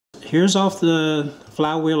here's off the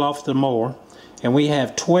flywheel off the mower, and we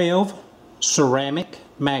have 12 ceramic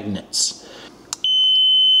magnets.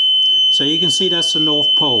 So you can see that's the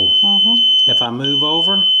North Pole. If I move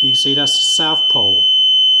over, you can see that's the South Pole.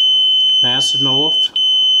 That's the North,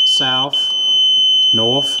 South,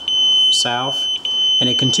 North, South, and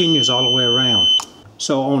it continues all the way around.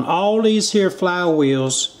 So on all these here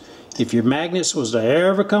flywheels, if your magnets was to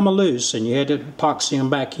ever come loose and you had to epoxy them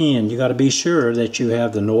back in, you got to be sure that you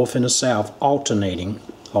have the North and the South alternating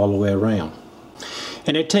all the way around.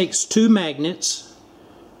 And it takes 2 magnets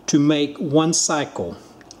to make 1 cycle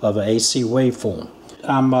of an AC waveform.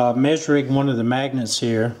 I'm measuring one of the magnets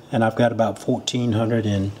here, and I've got about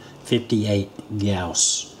 1458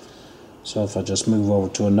 Gauss. So if I just move over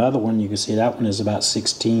to another one, you can see that one is about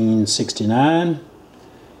 1669.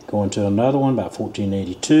 Going to another one, about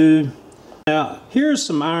 1482. Now, here's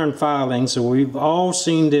some iron filings, and we've all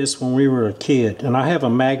seen this when we were a kid. And I have a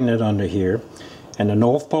magnet under here, and the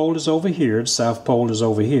North Pole is over here, the South Pole is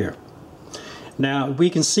over here. Now, we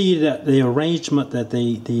can see that the arrangement that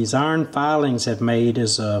these iron filings have made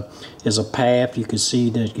is a path. You can see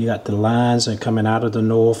that you got the lines that are coming out of the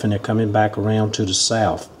north and they're coming back around to the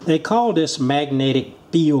south. They call this magnetic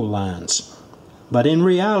field lines, but in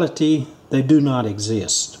reality, they do not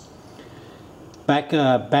exist. Back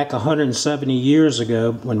 170 years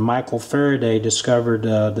ago, when Michael Faraday discovered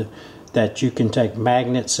that you can take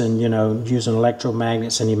magnets and, using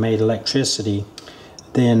electromagnets, and he made electricity,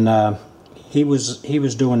 then he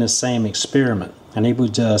was doing the same experiment, and he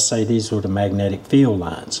would say these were the magnetic field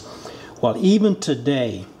lines. Well, even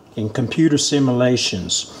today in computer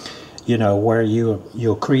simulations, where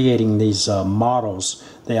you're creating these models,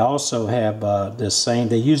 they also have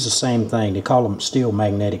they use the same thing. They call them still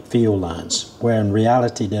magnetic field lines, where in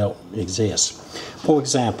reality they don't exist. For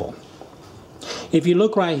example, if you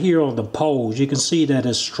look right here on the poles, you can see that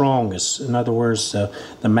it's strongest. In other words,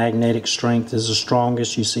 the magnetic strength is the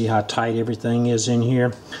strongest. You see how tight everything is in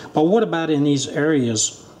here. But what about in these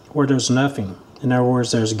areas where there's nothing? In other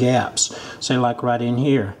words, there's gaps. Say like right in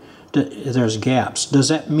here, there's gaps. Does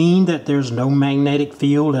that mean that there's no magnetic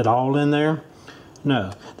field at all in there?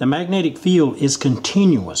 No. The magnetic field is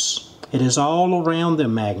continuous. It is all around the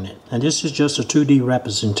magnet, and this is just a 2D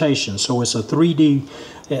representation, so it's a 3D.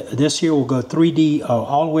 This here will go 3D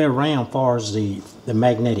all the way around as far as the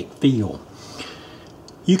magnetic field.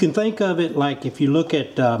 You can think of it like if you look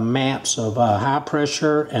at maps of high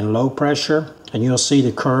pressure and low pressure, and you'll see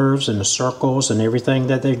the curves and the circles and everything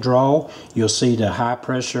that they draw. You'll see the high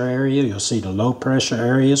pressure area, you'll see the low pressure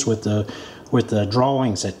areas with the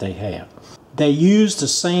drawings that they have. They use the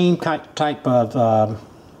same type of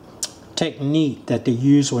technique that they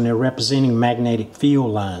use when they're representing magnetic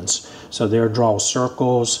field lines. So they'll draw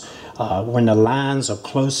circles. When the lines are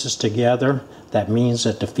closest together, that means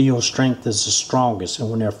that the field strength is the strongest,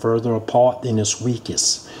 and when they're further apart, then it's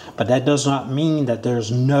weakest. But that does not mean that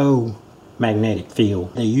there's no magnetic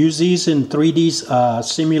field. They use these in 3D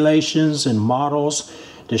simulations and models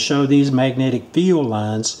to show these magnetic field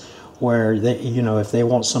lines, where they, if they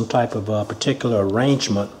want some type of a particular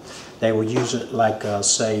arrangement, they would use it like,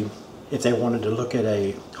 say, if they wanted to look at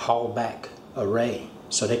a Hall-back array.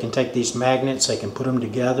 So they can take these magnets, they can put them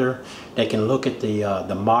together, they can look at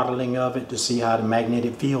the modeling of it to see how the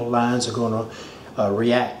magnetic field lines are going to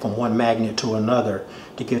react from one magnet to another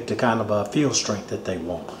to get the kind of field strength that they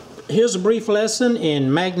want. Here's a brief lesson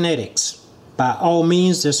in magnetics. By all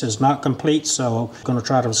means, this is not complete, so I'm going to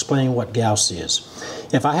try to explain what Gauss is.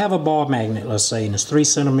 If I have a ball magnet, let's say, and it's 3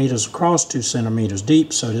 centimeters across, 2 centimeters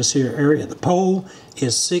deep, so this here area of the pole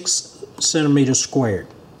is 6 centimeters squared.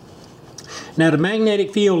 Now the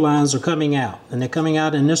magnetic field lines are coming out, and they're coming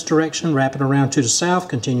out in this direction, wrapping around to the south,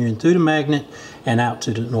 continuing through the magnet, and out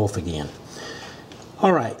to the north again.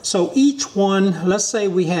 Alright, so each one, let's say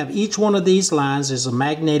we have each one of these lines is a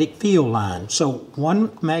magnetic field line. So one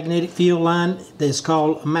magnetic field line is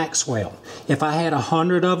called a Maxwell. If I had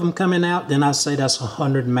 100 of them coming out, then I say that's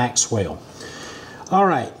 100 Maxwell.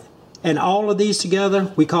 Alright, and all of these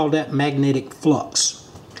together, we call that magnetic flux.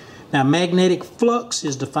 Now magnetic flux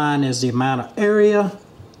is defined as the amount of area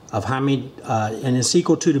of how many, and it's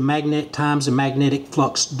equal to the magnet times the magnetic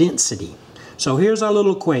flux density. So here's our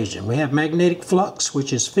little equation. We have magnetic flux,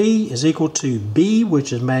 which is phi, is equal to B,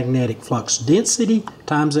 which is magnetic flux density,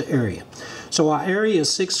 times the area. So our area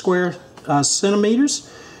is 6 square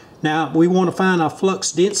centimeters. Now we want to find our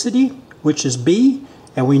flux density, which is B,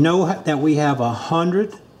 and we know that we have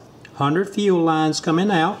 100 field lines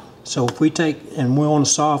coming out. So if we take, and we want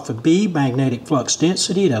to solve for B, magnetic flux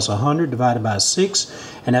density, that's 100 divided by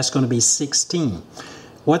 6, and that's going to be 16.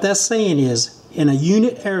 What that's saying is in a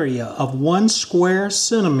unit area of 1 square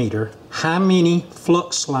centimeter, how many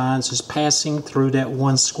flux lines is passing through that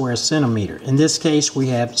 1 square centimeter. In this case, we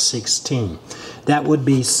have 16. That would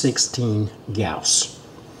be 16 Gauss.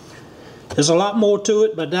 There's a lot more to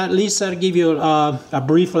it, but at least that'll give you a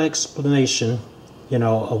brief explanation, you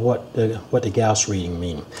know, of what the Gauss reading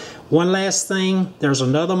means. One last thing, there's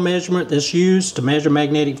another measurement that's used to measure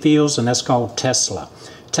magnetic fields, and that's called Tesla.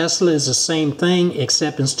 Tesla is the same thing,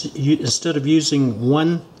 except instead of using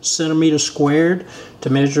 1 centimeter squared to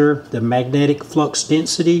measure the magnetic flux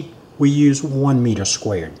density, we use 1 meter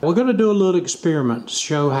squared. We're going to do a little experiment to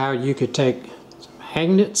show how you could take some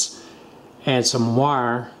magnets and some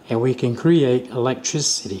wire and we can create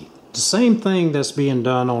electricity. The same thing that's being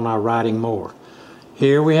done on our riding mower.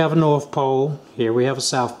 Here we have a north pole, here we have a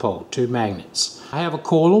south pole, 2 magnets. I have a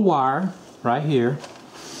coil of wire right here,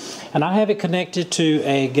 and I have it connected to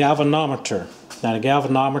a galvanometer. Now the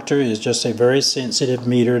galvanometer is just a very sensitive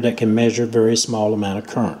meter that can measure a very small amount of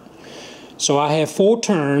current. So I have 4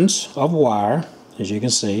 turns of wire, as you can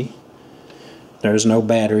see. There's no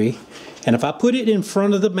battery. And if I put it in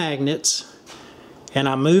front of the magnets and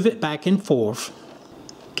I move it back and forth,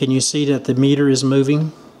 can you see that the meter is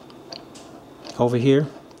moving? Over here,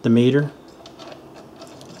 the meter.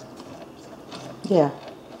 Yeah.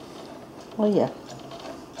 Well, yeah.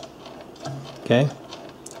 Okay.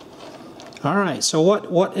 All right. So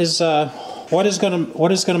what is going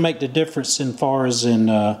to make the difference in far as in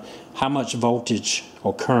how much voltage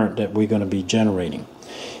or current that we're going to be generating?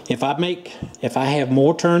 If I have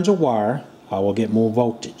more turns of wire, I will get more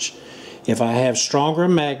voltage. If I have stronger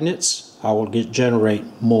magnets, I will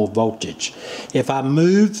generate more voltage. If I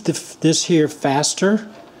move this here faster,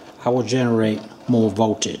 I will generate more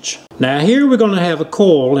voltage. Now here we're going to have a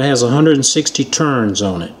coil that has 160 turns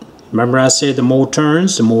on it. Remember I said the more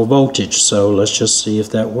turns, the more voltage. So let's just see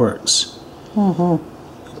if that works.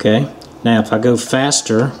 Okay. Now if I go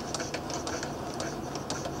faster,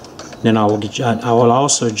 then I will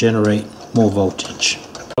also generate more voltage.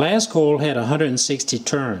 The last coil had 160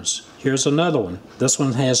 turns. Here's another one. This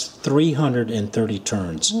one has 330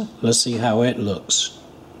 turns. Let's see how it looks.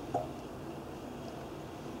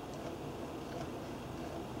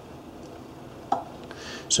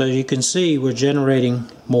 So you can see we're generating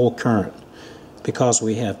more current because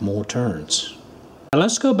we have more turns. Now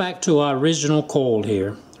let's go back to our original coil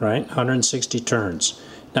here, right? 160 turns.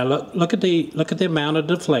 Now look at the amount of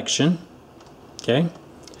deflection. Okay.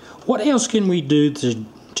 What else can we do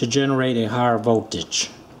to generate a higher voltage?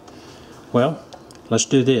 Well, let's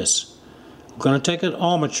do this. We're going to take an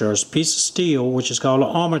armature, a piece of steel, which is called an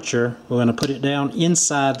armature. We're going to put it down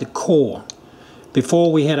inside the core. Before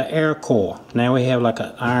we had an air core. Now we have like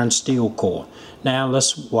an iron steel core. Now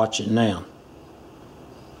let's watch it now.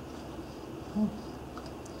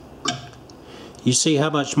 You see how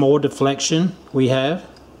much more deflection we have?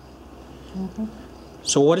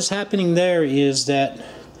 So what is happening there is that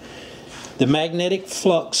the magnetic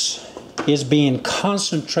flux is being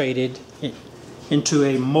concentrated into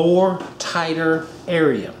a more tighter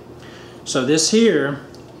area. So this here,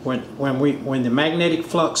 when the magnetic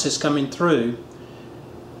flux is coming through,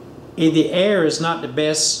 the air is not the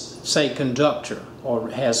best, say, conductor, or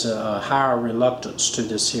has a higher reluctance to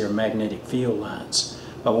this here magnetic field lines.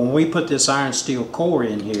 But when we put this iron steel core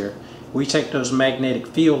in here, we take those magnetic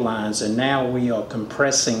field lines and now we are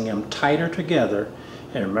compressing them tighter together.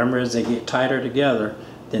 And remember, as they get tighter together,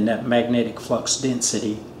 then that magnetic flux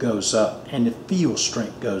density goes up and the field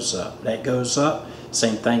strength goes up. That goes up,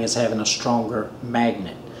 same thing as having a stronger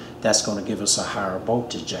magnet. That's going to give us a higher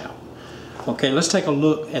voltage out. Okay, let's take a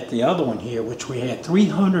look at the other one here, which we had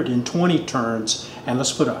 320 turns, and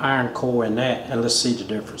let's put an iron core in that and let's see the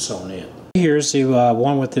difference on it. Here's the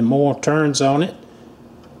one with the more turns on it,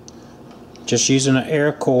 just using an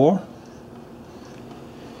air core.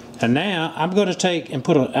 And now I'm going to take and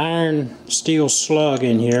put an iron steel slug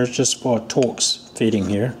in here just for a torque fitting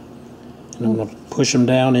here. And I'm going to push them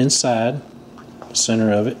down inside the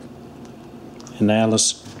center of it. And now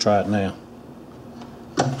let's try it now.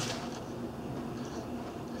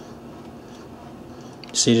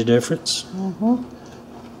 See the difference?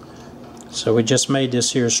 So we just made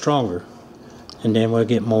this here stronger, and then we'll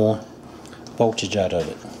get more voltage out of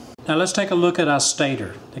it. Now let's take a look at our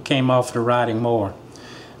stator that came off the riding mower.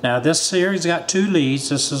 Now this here has got 2 leads.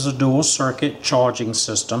 This is a dual circuit charging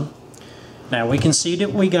system. Now we can see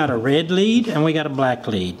that we got a red lead and we got a black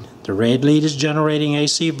lead. The red lead is generating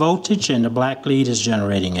AC voltage and the black lead is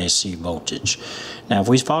generating AC voltage. Now if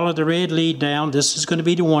we follow the red lead down, this is going to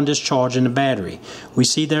be the one that's charging the battery. We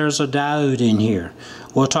see there's a diode in here.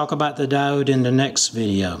 We'll talk about the diode in the next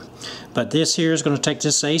video. But this here is going to take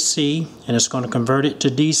this AC and it's going to convert it to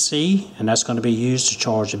DC, and that's going to be used to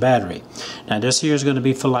charge the battery. Now this here is going to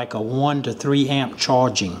be for like a 1 to 3 amp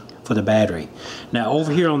charging for the battery. Now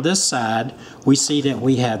over here on this side, we see that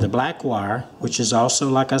we have the black wire, which is also,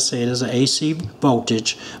 like I said, is an AC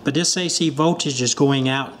voltage, but this AC voltage is going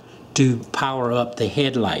out to power up the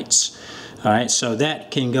headlights. All right, so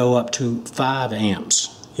that can go up to 5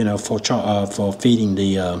 amps, you know, for feeding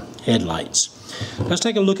the headlights. Let's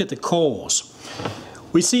take a look at the coils.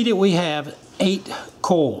 We see that we have 8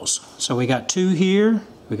 coils. So we got 2 here,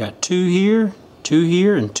 we got 2 here, 2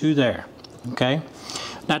 here, and 2 there. Okay.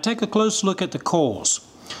 Now take a close look at the coils.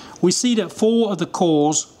 We see that 4 of the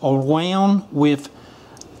coils are wound with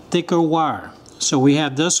thicker wire. So we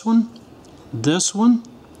have this one, this one,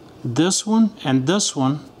 this one, and this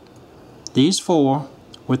one. These 4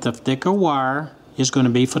 with the thicker wire is going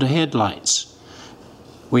to be for the headlights.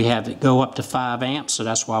 We have it go up to 5 amps, so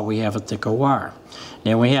that's why we have a thicker wire.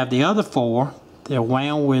 Then we have the other 4, they're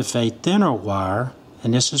wound with a thinner wire,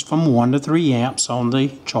 and this is from 1 to 3 amps on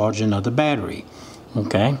the charging of the battery.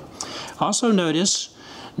 Okay. Also notice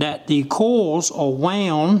that the coils are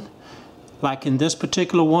wound, like in this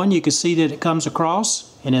particular one, you can see that it comes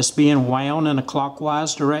across and it's being wound in a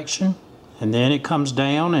clockwise direction, and then it comes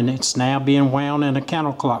down and it's now being wound in a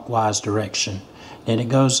counterclockwise direction. Then it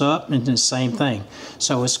goes up and the same thing.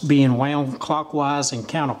 So it's being wound clockwise and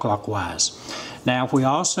counterclockwise. Now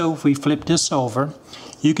if we flip this over,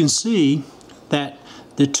 you can see that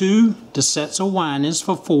the sets of windings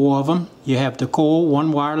for 4 of them, you have the coil,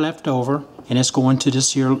 1 wire left over, and it's going to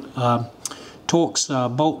this here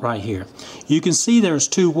Torx bolt right here. You can see there's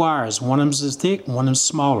 2 wires. One of them is thick, one of them is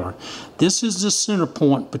smaller. This is the center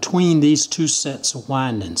point between these 2 sets of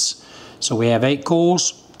windings. So we have 8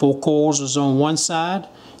 coils. 4 coils is on one side,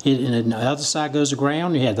 and the other side goes to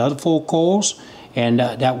ground. You have the other 4 coils, and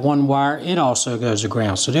that 1 wire, it also goes to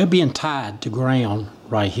ground. So they're being tied to ground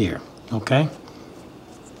right here. Okay.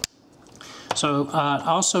 So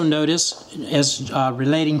also notice, as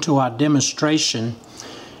relating to our demonstration,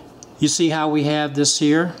 you see how we have this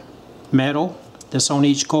here metal that's on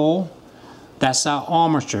each coil? That's our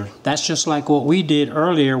armature. That's just like what we did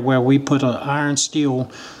earlier, where we put an iron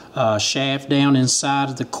steel shaft down inside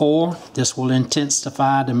of the core. This will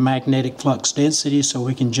intensify the magnetic flux density so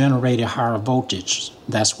we can generate a higher voltage.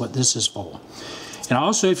 That's what this is for. And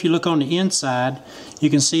also, if you look on the inside, you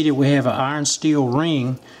can see that we have an iron steel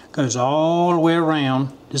ring, goes all the way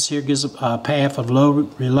around. This here gives a path of low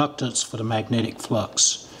reluctance for the magnetic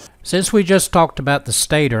flux. Since we just talked about the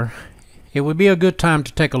stator, it would be a good time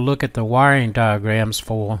to take a look at the wiring diagrams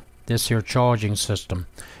for this here charging system.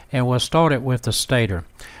 And we'll start it with the stator.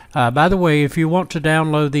 By the way, if you want to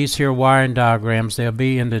download these here wiring diagrams, they'll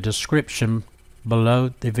be in the description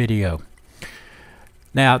below the video.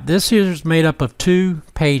 Now, this here is made up of 2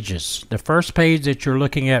 pages. The first page that you're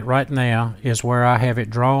looking at right now is where I have it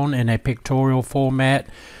drawn in a pictorial format.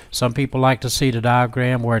 Some people like to see the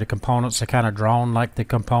diagram where the components are kind of drawn like the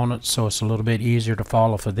components, so it's a little bit easier to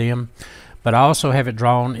follow for them. But I also have it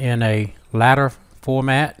drawn in a ladder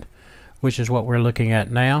format, which is what we're looking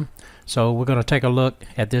at now. So we're going to take a look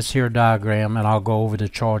at this here diagram, and I'll go over the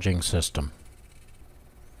charging system.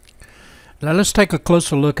 Now let's take a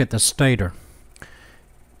closer look at the stator.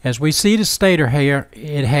 As we see the stator here,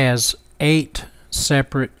 it has 8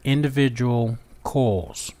 separate individual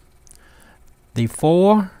coils. The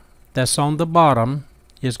 4 that's on the bottom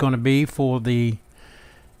is going to be for the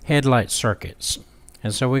headlight circuits.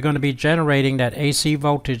 And so we're going to be generating that AC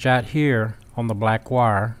voltage out here on the black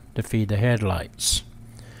wire to feed the headlights.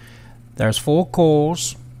 There's 4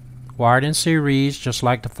 coils wired in series, just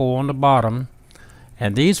like the 4 on the bottom.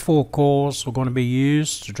 And these 4 coils are going to be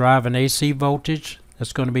used to drive an AC voltage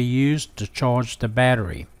that's going to be used to charge the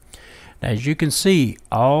battery. Now, as you can see,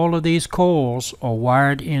 all of these coils are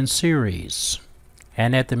wired in series.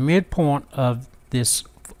 And at the midpoint of this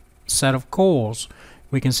set of coils,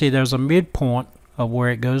 we can see there's a midpoint of where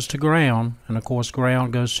it goes to ground, and of course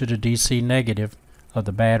ground goes to the DC negative of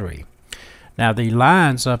the battery. Now the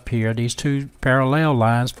lines up here, these 2 parallel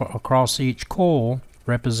lines across each coil,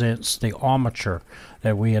 represents the armature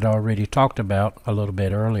that we had already talked about a little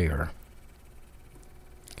bit earlier.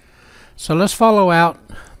 So let's follow out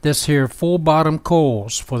this here 4 bottom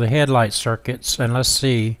coils for the headlight circuits, and let's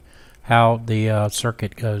see how the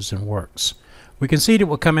circuit goes and works. We can see that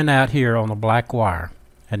we're coming out here on the black wire,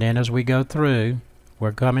 and then as we go through,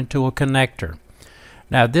 we're coming to a connector.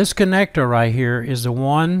 Now this connector right here is the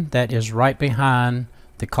one that is right behind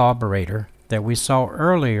the carburetor that we saw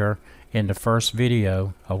earlier in the first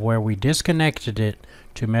video of where we disconnected it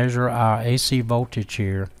to measure our AC voltage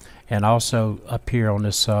here, and also up here on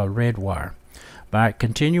this red wire. But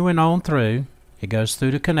continuing on through, it goes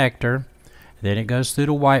through the connector, then it goes through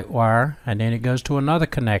the white wire, and then it goes to another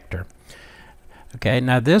connector. Okay,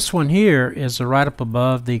 now this one here is right up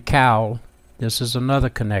above the cowl. This is another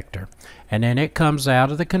connector, and then it comes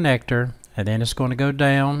out of the connector, and then it's going to go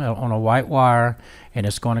down on a white wire, and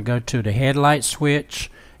it's going to go to the headlight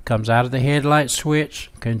switch, comes out of the headlight switch,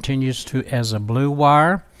 continues to as a blue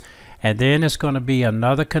wire, and then it's going to be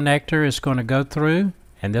another connector it's going to go through,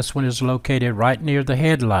 and this one is located right near the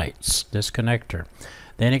headlights, this connector.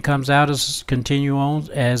 Then it comes out as continue on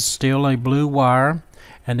as still a blue wire,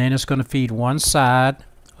 and then it's going to feed one side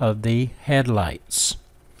of the headlights.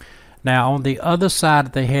 Now on the other side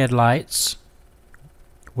of the headlights,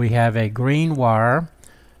 we have a green wire,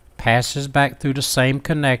 passes back through the same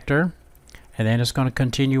connector, and then it's going to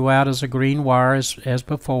continue out as a green wire as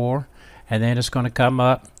before, and then it's going to come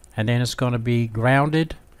up, and then it's going to be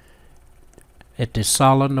grounded at the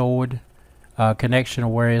solenoid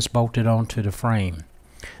connection where it's bolted onto the frame.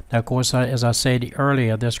 Now of course, as I said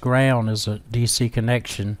earlier, this ground is a DC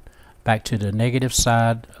connection back to the negative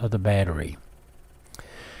side of the battery.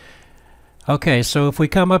 Okay, so if we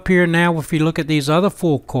come up here now, if you look at these other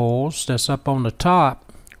 4 coils that's up on the top,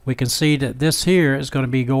 we can see that this here is going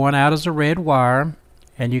to be going out as a red wire,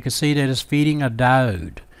 and you can see that it's feeding a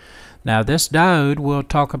diode. Now this diode we'll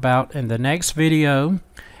talk about in the next video,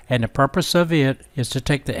 and the purpose of it is to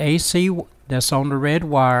take the AC that's on the red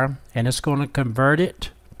wire, and it's going to convert it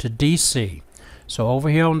to DC. So over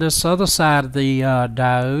here on this other side of the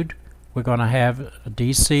diode, we're going to have a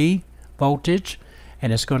DC voltage,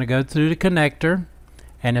 and it's going to go through the connector,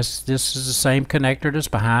 and this is the same connector that's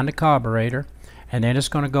behind the carburetor, and then it's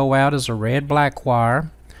going to go out as a red black wire,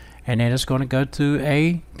 and then it's going to go through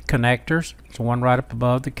a connector, it's one right up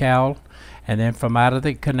above the cowl, and then from out of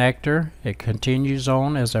the connector it continues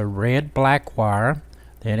on as a red black wire,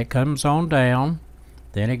 then it comes on down,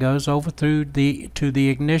 then it goes over through to the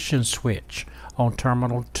ignition switch on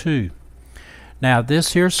terminal 2. Now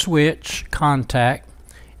this here switch contact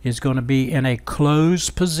is going to be in a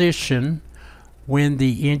closed position when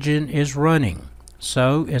the engine is running.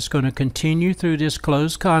 So it's going to continue through this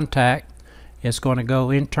closed contact. It's going to go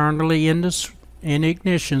internally in the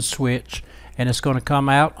ignition switch, and it's going to come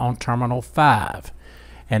out on terminal 5.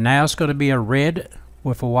 And now it's going to be a red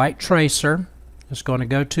with a white tracer. It's going to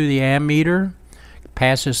go to the ammeter,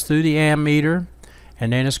 passes through the ammeter,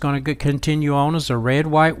 and then it's going to continue on as a red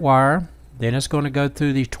white wire. Then it's going to go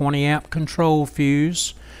through the 20 amp control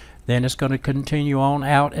fuse. Then it's going to continue on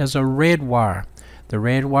out as a red wire. The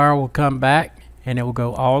red wire will come back, and it will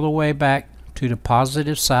go all the way back to the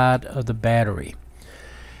positive side of the battery.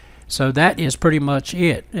 So that is pretty much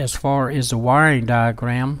it as far as the wiring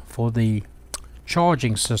diagram for the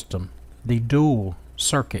charging system, the dual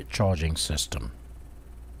circuit charging system.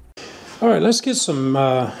 Alright, let's get some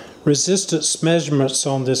resistance measurements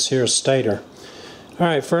on this here stator.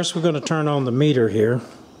 Alright, first we're going to turn on the meter here,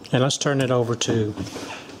 and let's turn it over to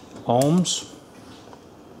ohms.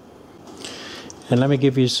 And let me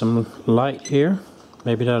give you some light here.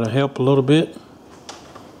 Maybe that'll help a little bit.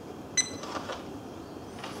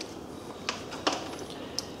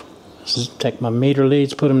 Let's take my meter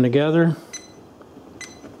leads, put them together.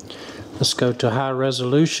 Let's go to high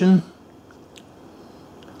resolution.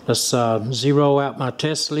 Let's zero out my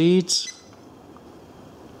test leads.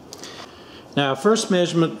 Now, first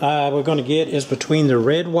measurement we're going to get is between the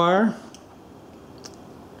red wire,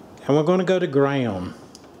 and we're going to go to ground.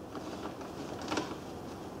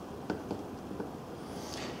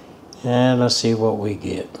 And let's see what we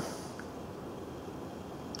get.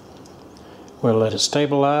 We'll let it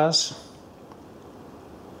stabilize.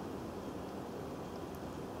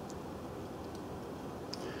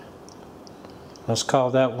 Let's call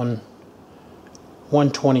that one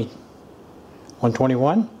 120,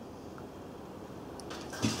 121.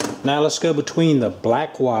 Now let's go between the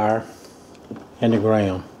black wire and the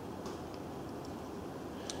ground.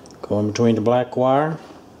 Go in between the black wire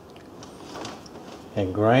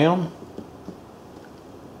and ground.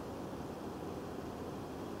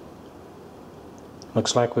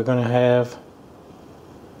 Looks like we're going to have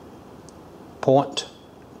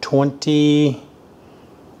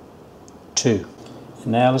 0.22.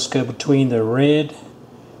 And now let's go between the red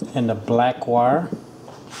and the black wire.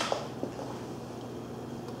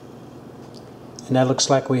 And that looks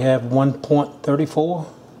like we have 1.34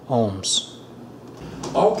 ohms.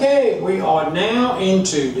 Okay, we are now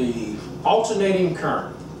into the alternating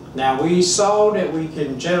current. Now we saw that we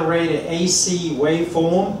can generate an AC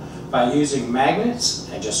waveform by using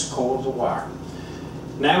magnets and just coils of wire.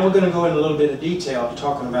 Now we're going to go into a little bit of detail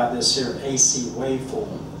talking about this here AC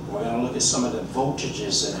waveform. We're going to look at some of the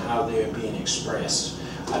voltages and how they're being expressed.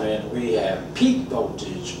 I mean, we have peak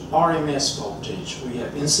voltage, RMS voltage, we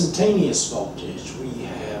have instantaneous voltage, we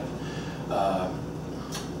have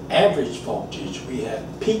average voltage, we have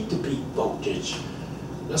peak-to-peak voltage.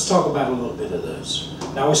 Let's talk about a little bit of those.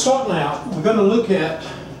 Now we're starting out, we're going to look at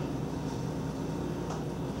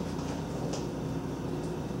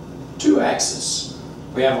two axes.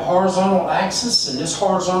 We have a horizontal axis, and this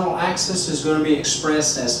horizontal axis is going to be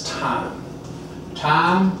expressed as time.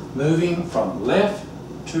 Time moving from left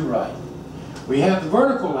to right. We have the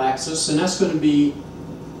vertical axis, and that's going to be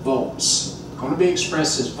volts. It's going to be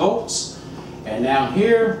expressed as volts, and down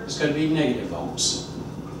here it's going to be negative volts.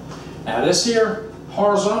 Now this here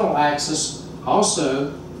horizontal axis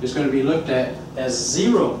also is going to be looked at as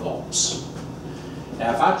 0 volts.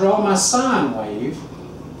 Now if I draw my sine wave,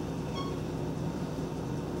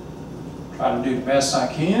 try to do the best I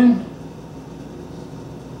can.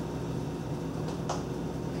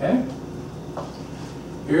 Okay.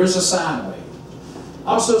 Here's a sine wave.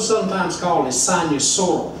 Also sometimes called a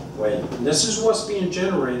sinusoidal wave. And this is what's being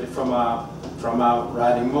generated from our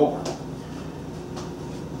riding mower.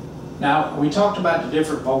 Now, we talked about the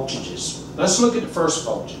different voltages. Let's look at the first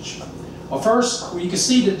voltage. Well, first, you can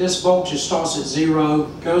see that this voltage starts at 0,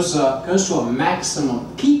 goes up, goes to a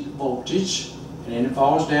maximum peak voltage, and then it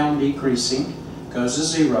falls down, decreasing, goes to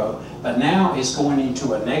 0. But now it's going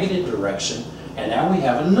into a negative direction, and now we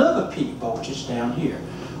have another peak voltage down here.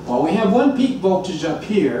 Well, we have one peak voltage up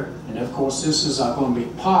here, and of course this is going to be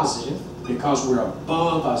positive because we're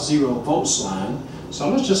above our 0 volts line. So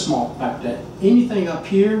let's just mark back that anything up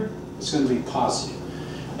here is going to be positive.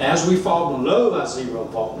 As we fall below our 0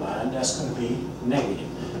 volt line, that's going to be negative.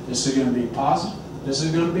 This is going to be positive, this is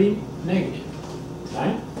going to be negative.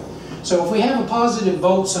 Right? So if we have a positive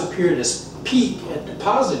volts up here, this peak at the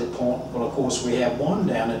positive point, well of course we have one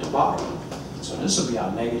down at the bottom. So this will be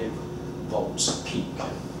our negative volts peak.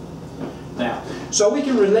 Now, so we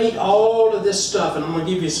can relate all of this stuff, and I'm going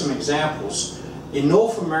to give you some examples. In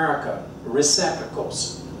North America,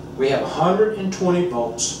 receptacles, we have 120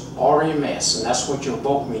 volts RMS, and that's what your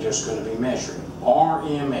voltmeter is going to be measuring.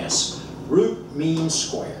 RMS, root mean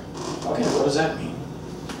square. Okay, what does that mean?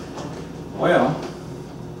 Well,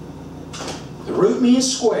 the root mean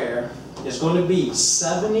square is going to be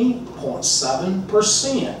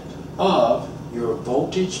 70.7% of your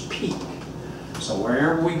voltage peak. So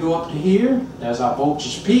wherever we go up to here, there's our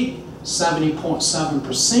voltage peak,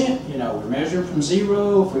 70.7%. You know, we measure from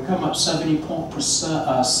 0. If we come up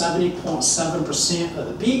 70.7% of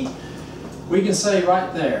the peak, we can say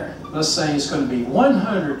right there, let's say it's going to be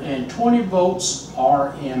 120 volts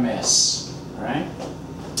RMS. All right?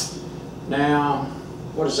 Now,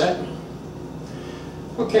 what does that mean?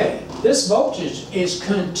 Okay, this voltage is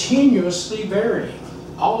continuously varying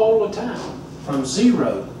all the time from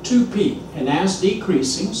 0 to peak, and now it's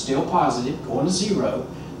decreasing, still positive, going to 0.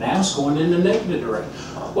 Now it's going in the negative direction.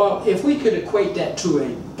 Well, if we could equate that to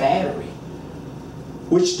a battery,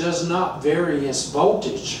 which does not vary its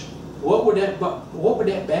voltage, what would that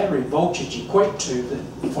battery voltage equate to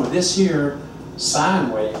for this here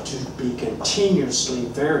sine wave to be continuously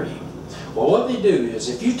varying? Well, what they do is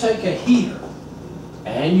if you take a heater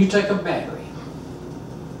and you take a battery,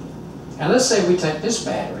 and let's say we take this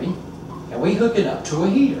battery and we hook it up to a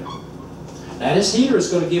heater. Now this heater is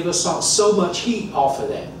going to give us so much heat off of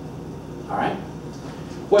that. Alright?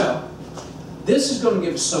 Well, this is going to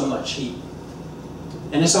give us so much heat.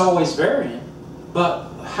 And it's always varying. But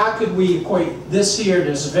how could we equate this here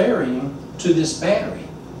that's varying to this battery,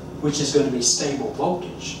 which is going to be stable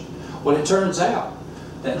voltage? Well, it turns out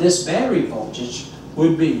that this battery voltage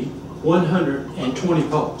would be 120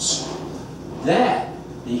 volts. That,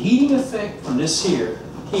 the heating effect from this here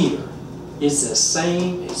heater, is the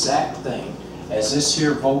same exact thing as this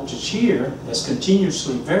here voltage here that's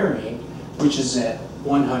continuously varying, which is at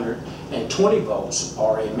 120 volts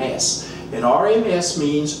RMS. And RMS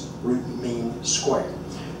means root mean square.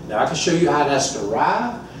 Now I can show you how that's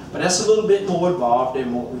derived, but that's a little bit more involved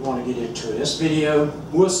than what we want to get into in this video.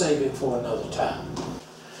 We'll save it for another time.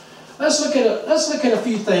 Let's look at a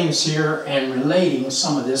few things here and relating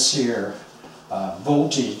some of this here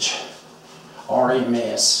voltage,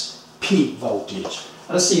 RMS, peak voltage.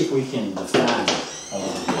 Let's see if we can define it a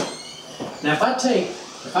little bit. Now if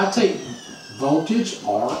I take voltage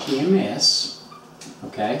RMS,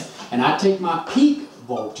 okay, and I take my peak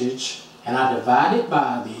voltage and I divide it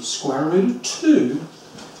by the square root of 2,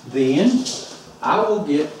 then I will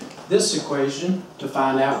get this equation to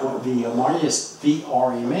find out what VRMS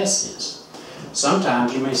is.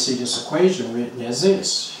 Sometimes you may see this equation written as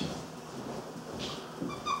this: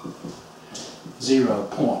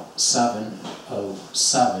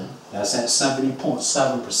 0.707, that's that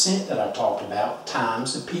 70.7% that I talked about,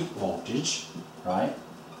 times the peak voltage, right?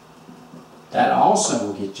 That also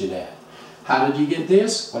will get you that. How did you get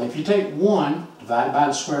this? Well, if you take 1 divided by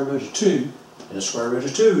the square root of 2, and the square root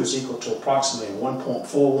of 2 is equal to approximately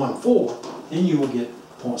 1.414, then you will get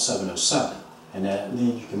 0.707. And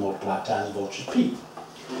then you can multiply times the voltage peak.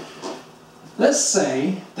 Let's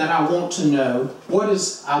say that I want to know what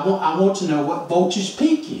voltage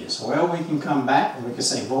peak is. Well, we can come back and we can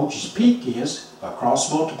say voltage peak is, if I cross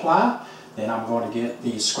multiply, then I'm going to get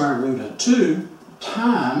the square root of 2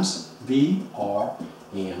 times VRMS.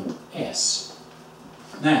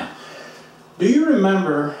 Now, do you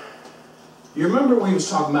remember we was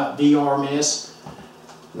talking about VRMS?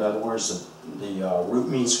 In other words, the root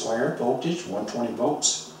mean squared voltage, 120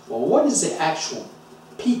 volts. Well, what is the actual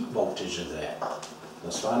peak voltage of that?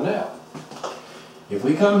 Let's find out. If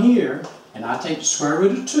we come here and I take the square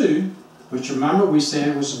root of 2, which remember we said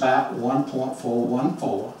it was about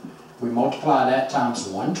 1.414, we multiply that times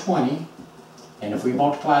 120, and if we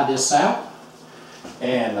multiply this out,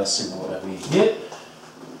 and let's see what we get.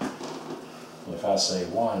 If I say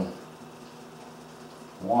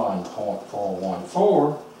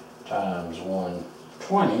 1.414 times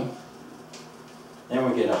 120, then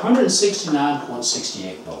we get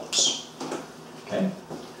 169.68 volts. Okay?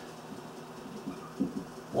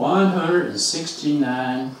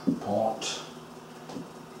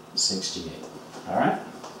 169.68. All right?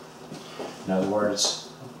 In other words,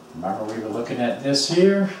 remember we were looking at this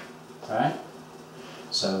here, right?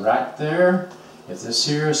 So right there, if this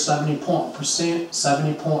here is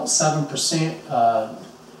 70.7%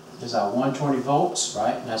 is our 120 volts,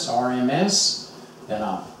 right? And that's RMS. Then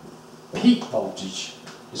our peak voltage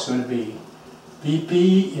is going to be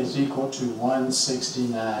VP is equal to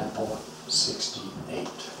 169.68.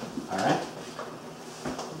 All right.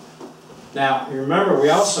 Now you remember we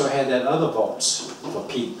also had that other volts for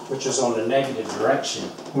peak, which is on the negative direction,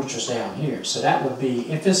 which was down here. So that would be,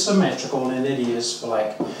 if it's symmetrical, and it is for,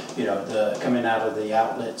 like, you know, the coming out of the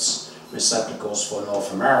outlets receptacles for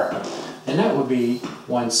North America, and that would be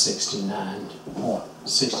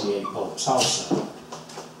 169.68 volts also.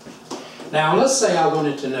 Now let's say I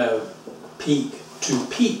wanted to know peak to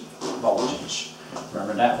peak voltage.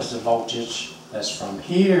 Remember that was the voltage that's from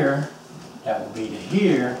here, that would be to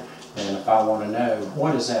here. And if I want to know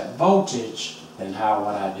what is that voltage, then how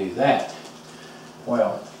would I do that?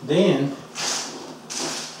 Well, then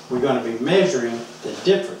we're going to be measuring the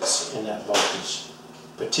difference in that voltage.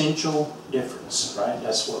 Potential difference, right?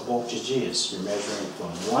 That's what voltage is. You're measuring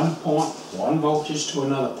from one point, one voltage to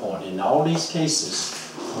another point. In all these cases,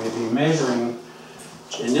 we'll be measuring,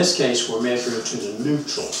 in this case, we're measuring to the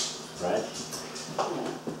neutral, right?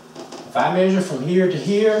 If I measure from here to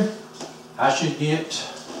here, I should get,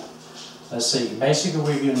 let's see, basically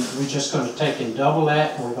we're just going to take and double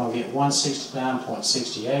that, and we're going to get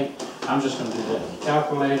 169.68. I'm just going to do that in the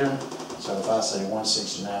calculator. So if I say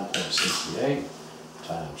 169.68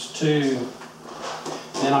 times 2,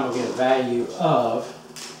 then I'm going to get a value of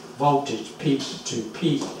voltage peak to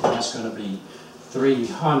peak, and that's going to be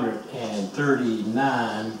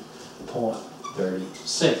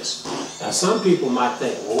 339.36. Now some people might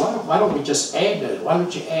think, well, why don't we just add those? Why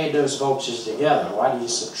don't you add those voltages together? Why do you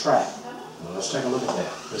subtract? Well, let's take a look at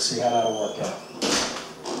that. Let's see how that'll work out.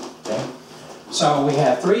 Okay. So we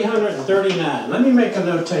have 339. Let me make a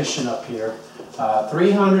notation up here.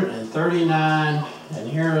 339, and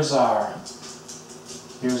here's our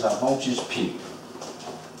voltage peak.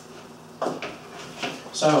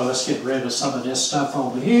 So let's get rid of some of this stuff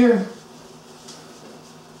over here.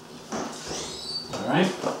 All right.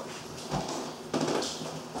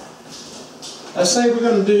 Let's say we're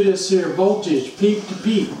going to do this here voltage peak to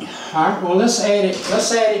peak. All right. Well, let's add it.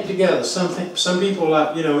 Let's add it together. Some people,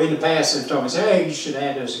 like, you know, in the past have told me, say, hey, you should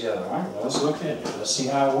add those together. All right. Well, let's look at it. Let's see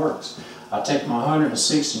how it works. I'll take my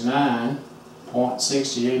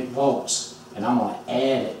 169.68 volts, and I'm going to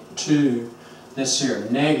add it to this here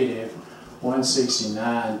negative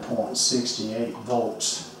 169.68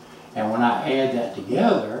 volts. And when I add that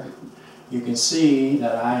together, you can see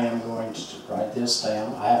that I am going to write this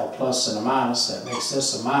down. I have a plus and a minus. That makes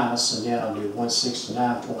this a minus, and then I'll do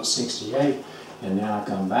 169.68, and then I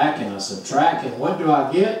come back and I subtract, and what do I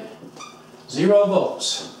get? 0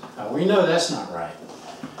 volts. Now we know that's not right.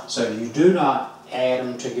 So you do not add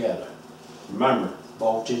them together. Remember,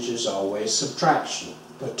 Voltage is always subtraction.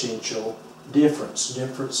 Potential difference.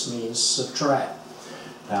 Difference means subtract.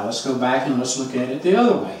 Now let's go back and let's look at it the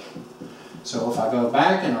other way. So if I go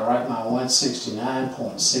back and I write my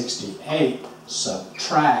 169.68,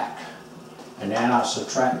 subtract, and then I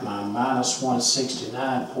subtract my minus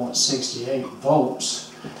 169.68 volts,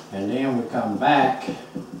 and then we come back,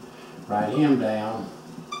 write him down.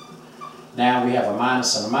 Now we have a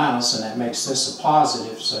minus, and that makes this a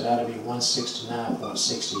positive, so that'll be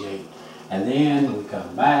 169.68. And then we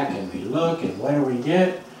come back and we look, and what do we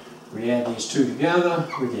get? We add these two together,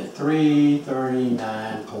 we get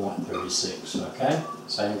 339.36, okay?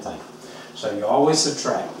 Same thing. So you always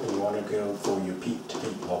subtract when you want to go for your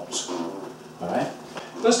peak-to-peak volts, all right?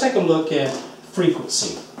 Let's take a look at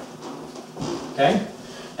frequency, okay?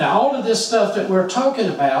 Now all of this stuff that we're talking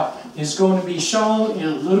about is going to be shown in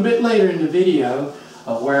a little bit later in the video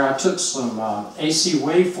of where I took some AC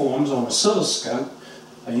waveforms on an oscilloscope.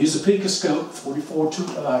 I used a picoscope,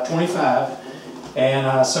 4425,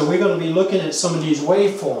 and so we're going to be looking at some of these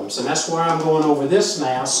waveforms, and that's where I'm going over this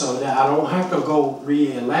now so that I don't have to go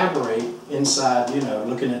re-elaborate inside, you know,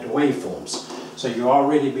 looking at the waveforms. So you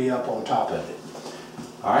already be up on top of it.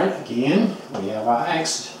 Alright, again, we have our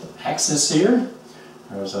axis here.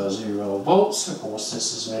 There's our 0 volts. Of course,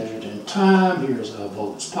 this is measured in time. Here's our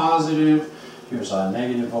volts positive. Here's our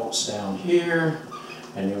negative volts down here.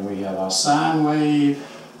 And then we have our sine wave.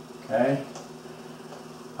 Okay.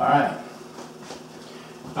 Alright.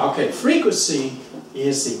 Okay, frequency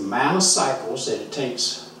is the amount of cycles that it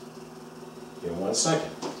takes in 1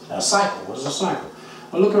 second. Now, a cycle, what is a cycle?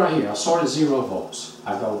 Well, look right here. I start at 0 volts.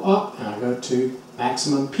 I go up and I go to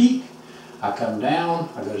maximum peak. I come down,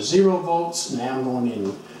 I go to 0 volts. Now I'm going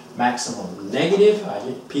in maximum negative. I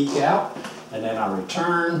get peak out, and then I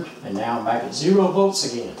return, and now I'm back at 0 volts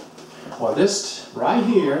again. Well, this right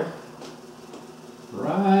here,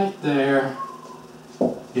 right there,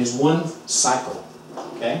 is 1 cycle.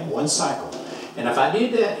 Okay, 1 cycle. And if I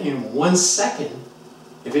did that in 1 second,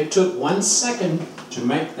 if it took 1 second to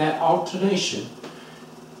make that alternation,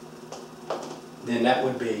 then that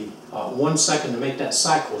would be 1 second to make that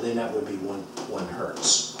cycle, then that would be 1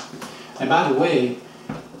 hertz. And by the way,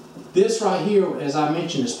 this right here, as I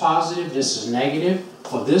mentioned, is positive, this is negative.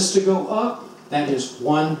 For this to go up, that is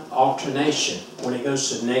 1 alternation. When it goes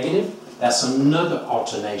to negative, that's another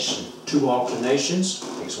alternation. 2 alternations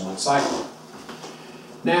makes 1 cycle.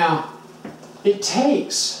 Now, it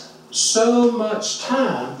takes so much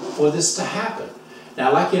time for this to happen.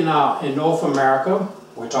 Now, like in North America,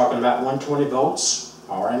 we're talking about 120 volts,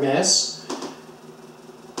 RMS.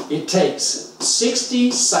 It takes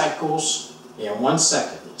 60 cycles in 1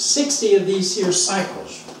 second. 60 of these here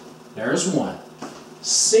cycles, there's 1.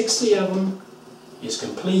 60 of them is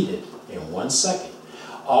completed in 1 second.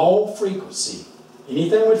 All frequency,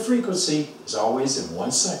 anything with frequency is always in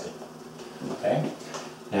 1 second. Okay?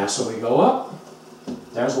 Now, so we go up,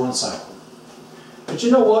 there's 1 cycle. But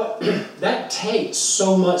you know what? That takes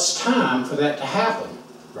so much time for that to happen,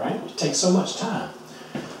 right? It takes so much time.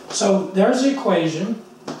 So there's the equation.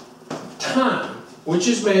 Time, which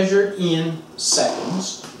is measured in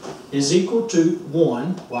seconds, is equal to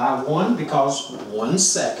 1. Why 1? Because 1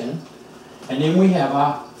 second. And then we have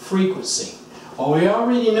our frequency. Well, we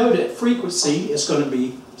already know that frequency is going to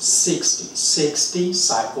be 60. 60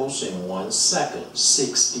 cycles in 1 second.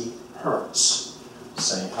 60 hertz.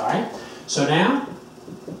 Alright? So now,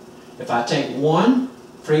 if I take 1,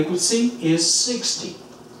 frequency is 60.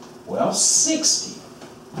 Well, 60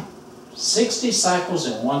 cycles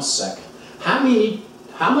in 1 second. How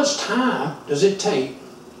much time does it take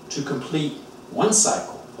to complete 1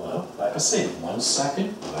 cycle? Well, like I said, 1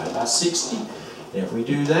 second divided by 60. And if we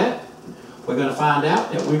do that, we're going to find out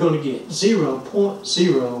that we're going to get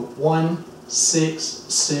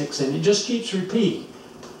 0.0166, and it just keeps repeating.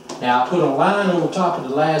 Now, I put a line over top of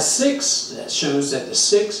the last 6 that shows that the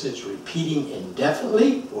 6 is repeating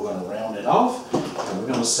indefinitely. We're going to round it off, and we're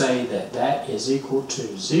going to say that that is equal to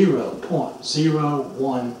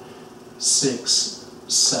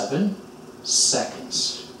 0.0167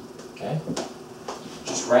 seconds. Okay?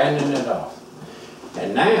 Just rounding it off.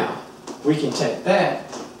 And now, we can take that.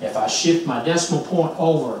 If I shift my decimal point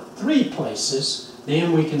over 3 places,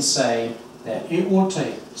 then we can say that it will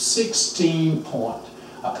take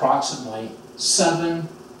approximately 7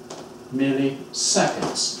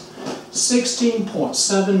 milliseconds.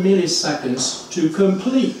 16.7 milliseconds to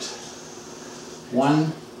complete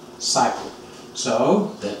 1 cycle.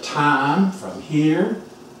 So the time from here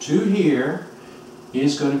to here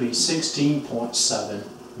is going to be 16.7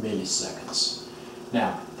 milliseconds.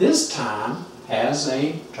 Now, this time has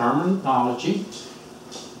a terminology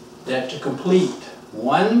that to complete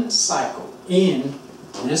One cycle in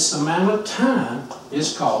this amount of time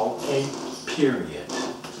is called a period.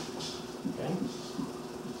 Okay?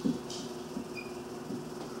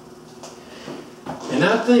 And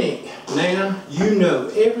I think now you know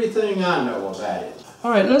everything I know about it.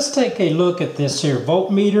 All right, let's take a look at this here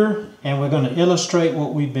voltmeter, and we're going to illustrate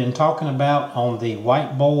what we've been talking about on the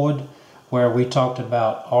whiteboard, where we talked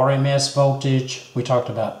about RMS voltage, we talked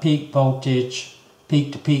about peak voltage,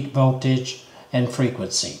 peak-to-peak voltage, and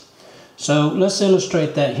frequency. So let's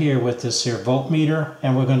illustrate that here with this here voltmeter,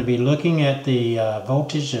 and we're going to be looking at the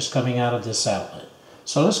voltage that's coming out of this outlet.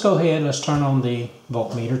 So let's go ahead, let's turn on the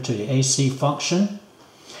voltmeter to the AC function.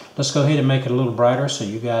 Let's go ahead and make it a little brighter so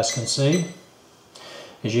you guys can see.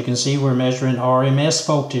 As you can see, we're measuring RMS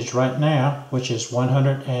voltage right now, which is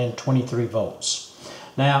 123 volts.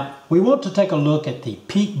 Now, we want to take a look at the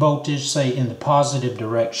peak voltage, say in the positive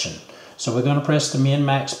direction. So we're going to press the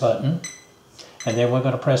min-max button, and then we're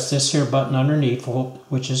going to press this here button underneath,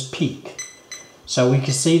 which is peak. So we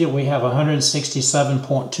can see that we have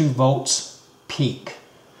 167.2 volts peak.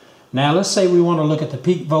 Now let's say we want to look at the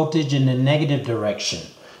peak voltage in the negative direction.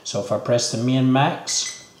 So if I press the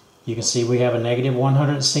min-max, you can see we have a negative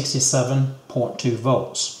 167.2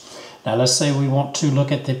 volts. Now let's say we want to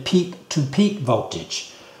look at the peak-to-peak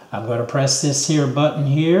voltage. I'm going to press this here button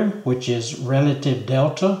here, which is relative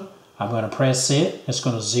delta. I'm going to press it. It's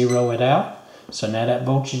going to zero it out. So now that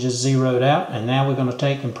voltage is zeroed out, and now we're going to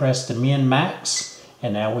take and press the min-max,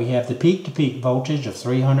 and now we have the peak-to-peak voltage of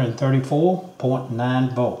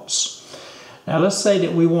 334.9 volts. Now let's say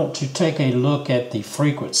that we want to take a look at the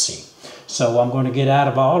frequency. So I'm going to get out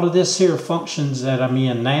of all of this here functions that I'm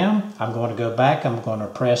in now. I'm going to go back. I'm going to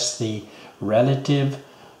press the relative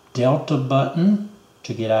delta button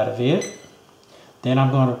to get out of it. Then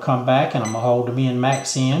I'm going to come back and I'm going to hold the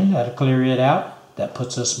min-max in. That'll clear it out. That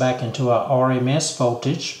puts us back into our RMS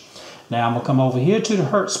voltage. Now I'm going to come over here to the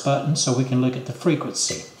Hertz button so we can look at the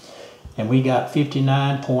frequency. And we got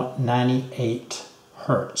 59.98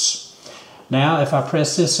 Hertz. Now if I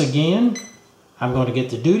press this again, I'm going to get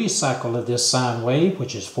the duty cycle of this sine wave,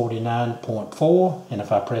 which is 49.4. And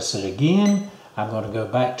if I press it again, I'm going to go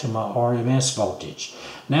back to my RMS voltage.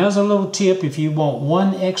 Now as a little tip, if you want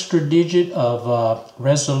one extra digit of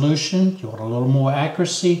resolution, you want a little more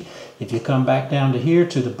accuracy, if you come back down to here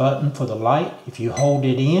to the button for the light, if you hold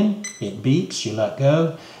it in, it beeps, you let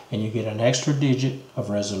go, and you get an extra digit of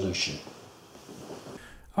resolution.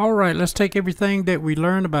 All right, let's take everything that we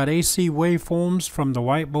learned about AC waveforms from the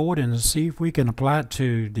whiteboard and see if we can apply it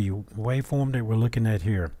to the waveform that we're looking at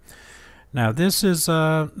here. Now this is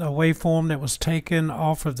a waveform that was taken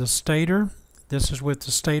off of the stator. This is with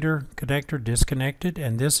the stator connector disconnected,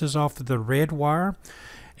 and this is off of the red wire.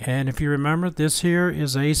 And if you remember, this here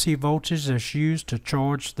is AC voltage that's used to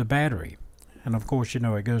charge the battery. And of course, you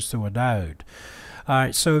know, it goes through a diode. All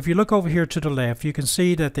right, so if you look over here to the left, you can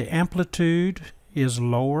see that the amplitude is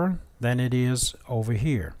lower than it is over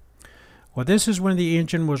here. Well, this is when the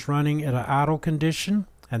engine was running at an idle condition,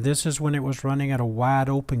 and this is when it was running at a wide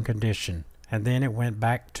open condition, and then it went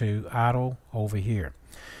back to idle over here.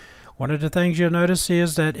 One of the things you'll notice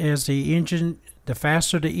is that as the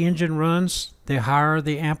faster the engine runs, the higher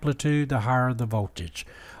the amplitude, the higher the voltage.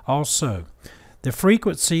 Also, the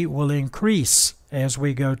frequency will increase as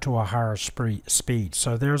we go to a higher speed.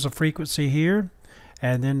 So there's a frequency here,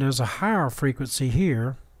 and then there's a higher frequency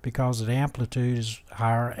here because the amplitude is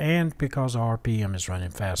higher and because the RPM is running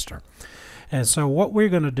faster. And so what we're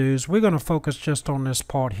going to do is we're going to focus just on this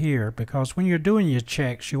part here, because when you're doing your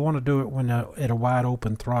checks, you want to do it when at a wide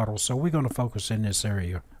open throttle. So we're going to focus in this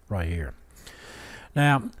area right here.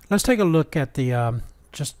 Now let's take a look at the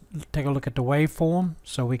just take a look at the waveform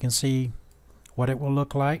so we can see what it will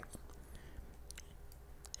look like.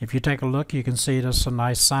 If you take a look, you can see this is a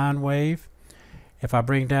nice sine wave. If I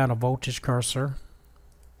bring down a voltage cursor,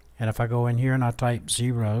 and if I go in here and I type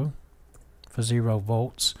 0 for 0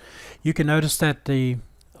 volts, you can notice that the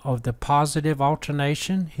positive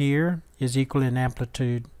alternation here is equal in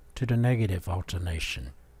amplitude to the negative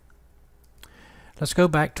alternation. Let's go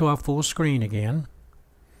back to our full screen again.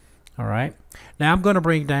 All right, now I'm going to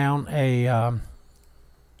bring down a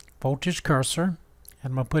voltage cursor,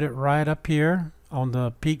 and I'm going to put it right up here on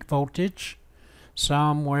the peak voltage.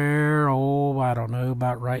 Somewhere, oh, I don't know,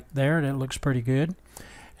 about right there. That looks pretty good.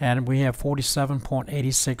 And we have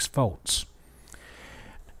 47.86 volts.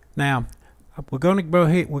 Now, we're going to go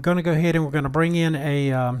ahead and we're going to bring in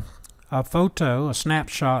a photo, a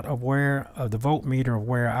snapshot of the voltmeter, of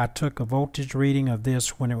where I took a voltage reading of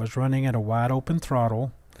this when it was running at a wide open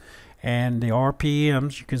throttle. And the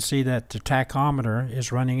RPMs, you can see that the tachometer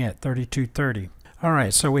is running at 3230.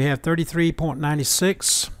 Alright, so we have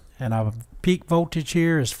 33.96 and our peak voltage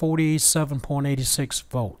here is 47.86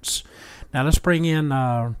 volts. Now let's bring in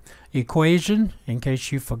our equation in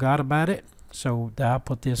case you forgot about it. So I'll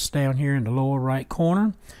put this down here in the lower right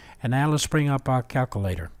corner, and now let's bring up our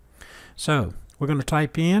calculator. So we're going to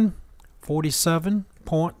type in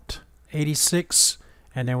 47.86,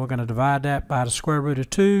 and then we're going to divide that by the square root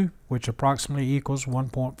of 2, which approximately equals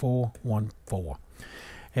 1.414.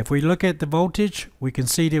 If we look at the voltage, we can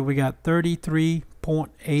see that we got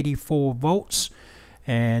 33.84 volts,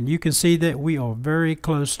 and you can see that we are very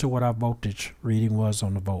close to what our voltage reading was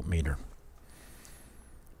on the voltmeter.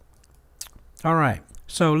 All right,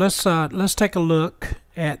 so let's take a look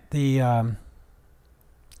at the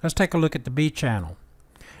B channel.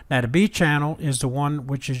 Now the B channel is the one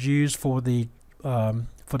which is used for the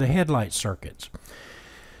headlight circuits.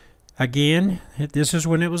 Again, this is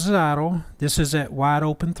when it was idle. This is at wide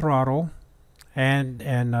open throttle, and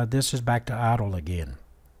this is back to idle again.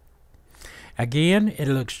 Again, it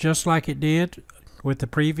looks just like it did with the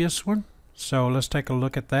previous one. So let's take a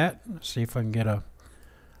look at that. Let's see if I can get a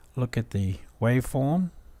look at the waveform.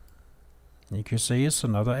 You can see it's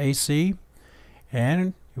another AC,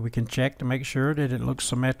 and we can check to make sure that it looks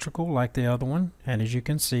symmetrical like the other one, and as you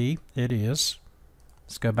can see, it is.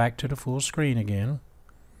 Let's go back to the full screen again.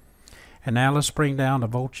 And now let's bring down the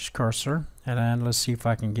voltage cursor, and then let's see if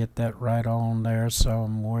I can get that right on there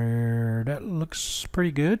somewhere. That looks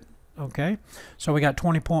pretty good. Okay, so we got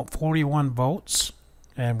 20.41 volts,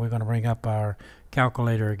 and we're going to bring up our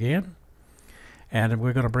calculator again, and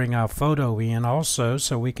we're going to bring our photo in also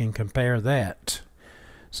so we can compare that.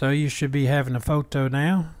 So you should be having a photo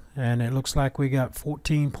now, and it looks like we got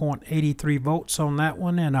 14.83 volts on that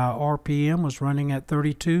one, and our RPM was running at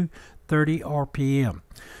 3230 RPM.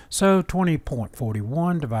 So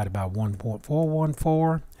 20.41 divided by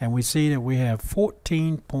 1.414, and we see that we have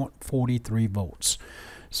 14.43 volts.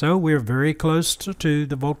 So we're very close to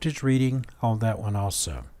the voltage reading on that one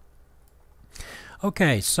also.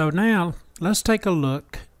 Okay, so now let's take a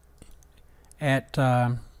look at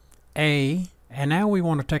A, and now we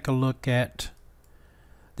want to take a look at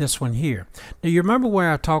this one here. Now you remember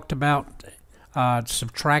where I talked about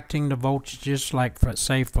subtracting the voltages, like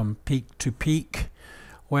say from peak to peak?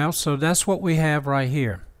 Well, so that's what we have right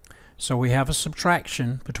here. So we have a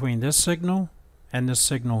subtraction between this signal and this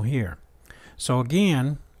signal here. So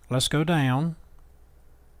again, let's go down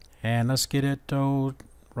and let's get it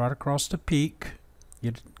right across the peak.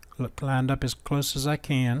 Get it lined up as close as I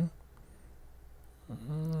can.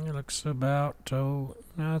 It looks about,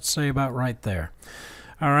 I'd say about right there.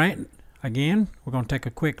 All right, again, we're going to take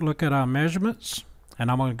a quick look at our measurements, and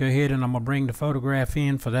I'm going to go ahead and I'm going to bring the photograph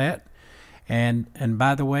in for that. And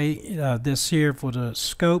by the way, this here for the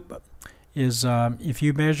scope is if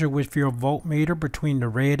you measure with your voltmeter between the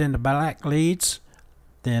red and the black leads,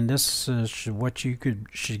 then this is what you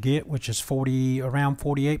should get, which is around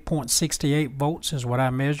 48.68 volts is what I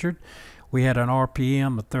measured. We had an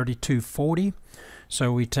RPM of 3240,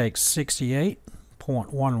 so we take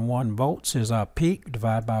 68.11 volts is our peak,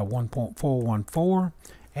 divided by 1.414,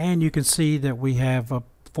 and you can see that we have a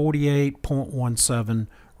 48.17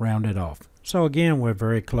 rounded off. So again, we're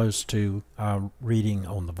very close to our reading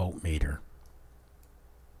on the voltmeter.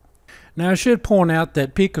 Now I should point out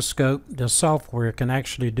that Picoscope, the software, can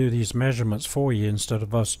actually do these measurements for you instead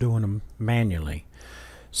of us doing them manually.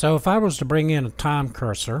 So if I was to bring in a time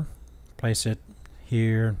cursor, place it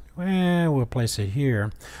here, well, we'll place it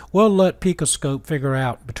here. We'll let Picoscope figure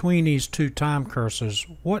out between these two time cursors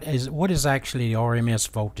what is actually the RMS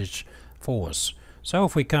voltage for us. So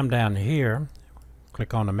if we come down here,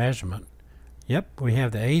 click on the measurement, yep, we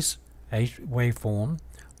have the AC waveform.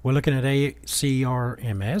 We're looking at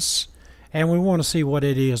ACRMS, and we want to see what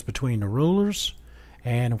it is between the rulers.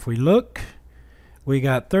 And if we look, we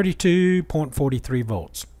got 32.43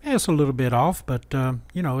 volts. It's a little bit off, but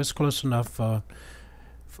you know, it's close enough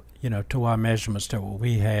you know, to our measurements that what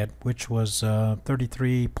we had, which was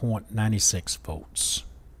 33.96 volts.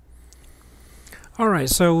 All right,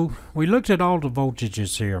 so we looked at all the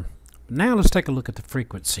voltages here. Now let's take a look at the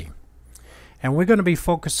frequency, and we're going to be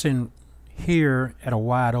focusing here at a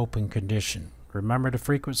wide open condition. Remember, the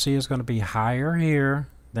frequency is going to be higher here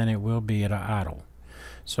than it will be at an idle.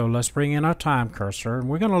 So let's bring in our time cursor, and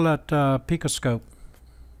we're going to let Picoscope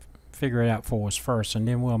figure it out for us first, and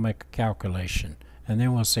then we'll make a calculation, and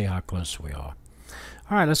then we'll see how close we are.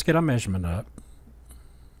 All right, let's get our measurement up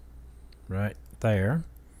right there,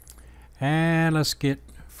 and let's get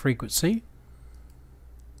frequency,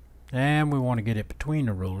 and we want to get it between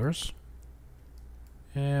the rulers,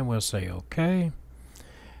 and we'll say OK.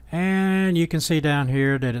 And you can see down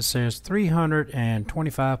here that it says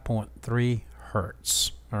 325.3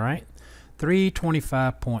 hertz. All right,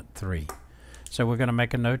 325.3. So we're going to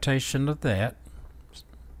make a notation of that.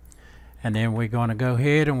 And then we're going to go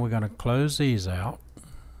ahead and we're going to close these out.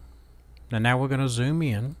 And now we're going to zoom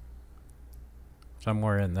in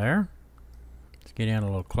somewhere in there. Let's get in a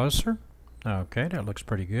little closer. Okay, that looks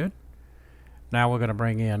pretty good. Now we're going to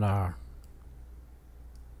bring in our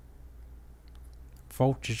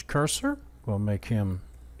voltage cursor. We'll make him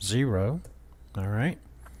 0. All right.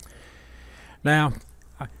 Now,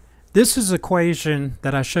 this is the equation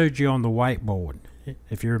that I showed you on the whiteboard.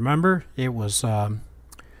 If you remember, it was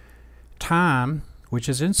time, which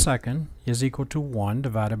is in second, is equal to 1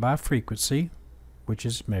 divided by frequency, which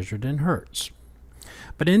is measured in hertz.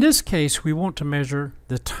 But in this case, we want to measure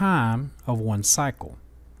the time of one cycle.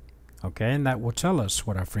 Okay, and that will tell us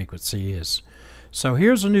what our frequency is. So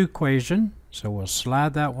here's a new equation. So we'll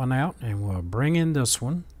slide that one out and we'll bring in this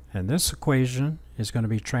one. And this equation is going to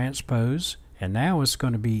be transposed. And now it's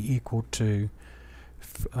going to be equal to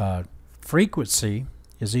frequency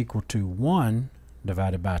is equal to 1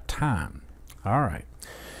 divided by time. All right.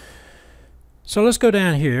 So let's go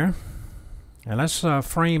down here and let's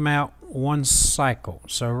frame out one cycle.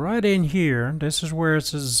 So right in here, this is where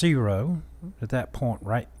it's a 0 at that point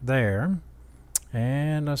right there.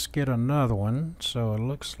 And let's get another one. So it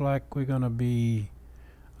looks like we're going to be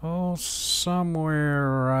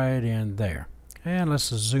somewhere right in there. And let's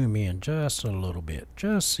zoom in just a little bit.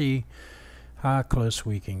 Just see how close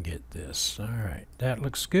we can get this. All right, that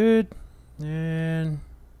looks good. And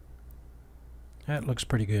that looks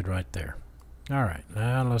pretty good right there. All right,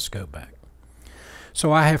 now let's go back.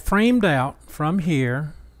 So I have framed out from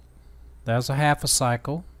here. That's a half a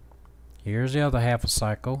cycle. Here's the other half a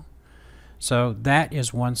cycle. So that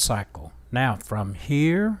is one cycle. Now from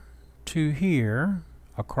here to here,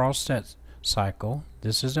 across that cycle,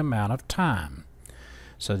 this is the amount of time.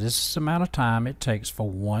 So this is the amount of time it takes for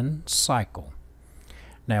one cycle.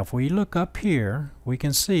 Now if we look up here, we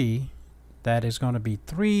can see that is going to be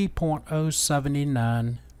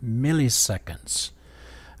 3.079 milliseconds.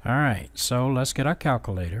 All right, so let's get our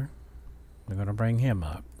calculator. We're going to bring him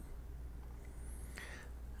up.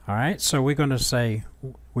 All right, so we're going to say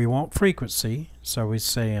we want frequency, so we're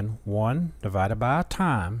saying 1 divided by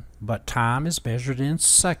time, but time is measured in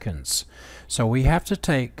seconds. So we have to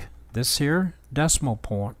take this here decimal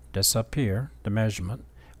point that's up here, the measurement,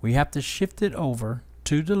 we have to shift it over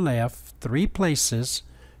to the left 3 places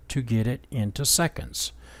to get it into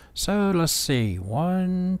seconds. So let's see,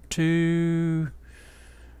 1, 2,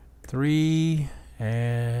 3,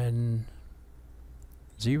 and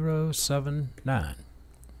 0, 7, 9.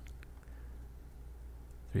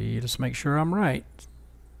 3, let's make sure I'm right.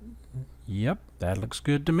 Yep, that looks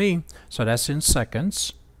good to me. So that's in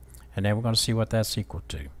seconds. And then we're going to see what that's equal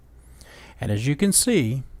to. And as you can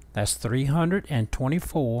see, that's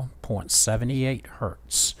 324.78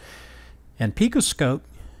 hertz. And Picoscope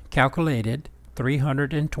calculated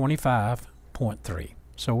 325.3.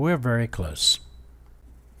 So we're very close.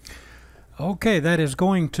 Okay, that is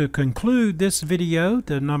going to conclude this video,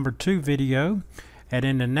 the number 2 video. And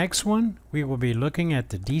in the next one, we will be looking at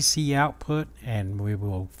the DC output and we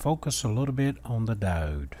will focus a little bit on the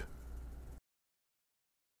diode.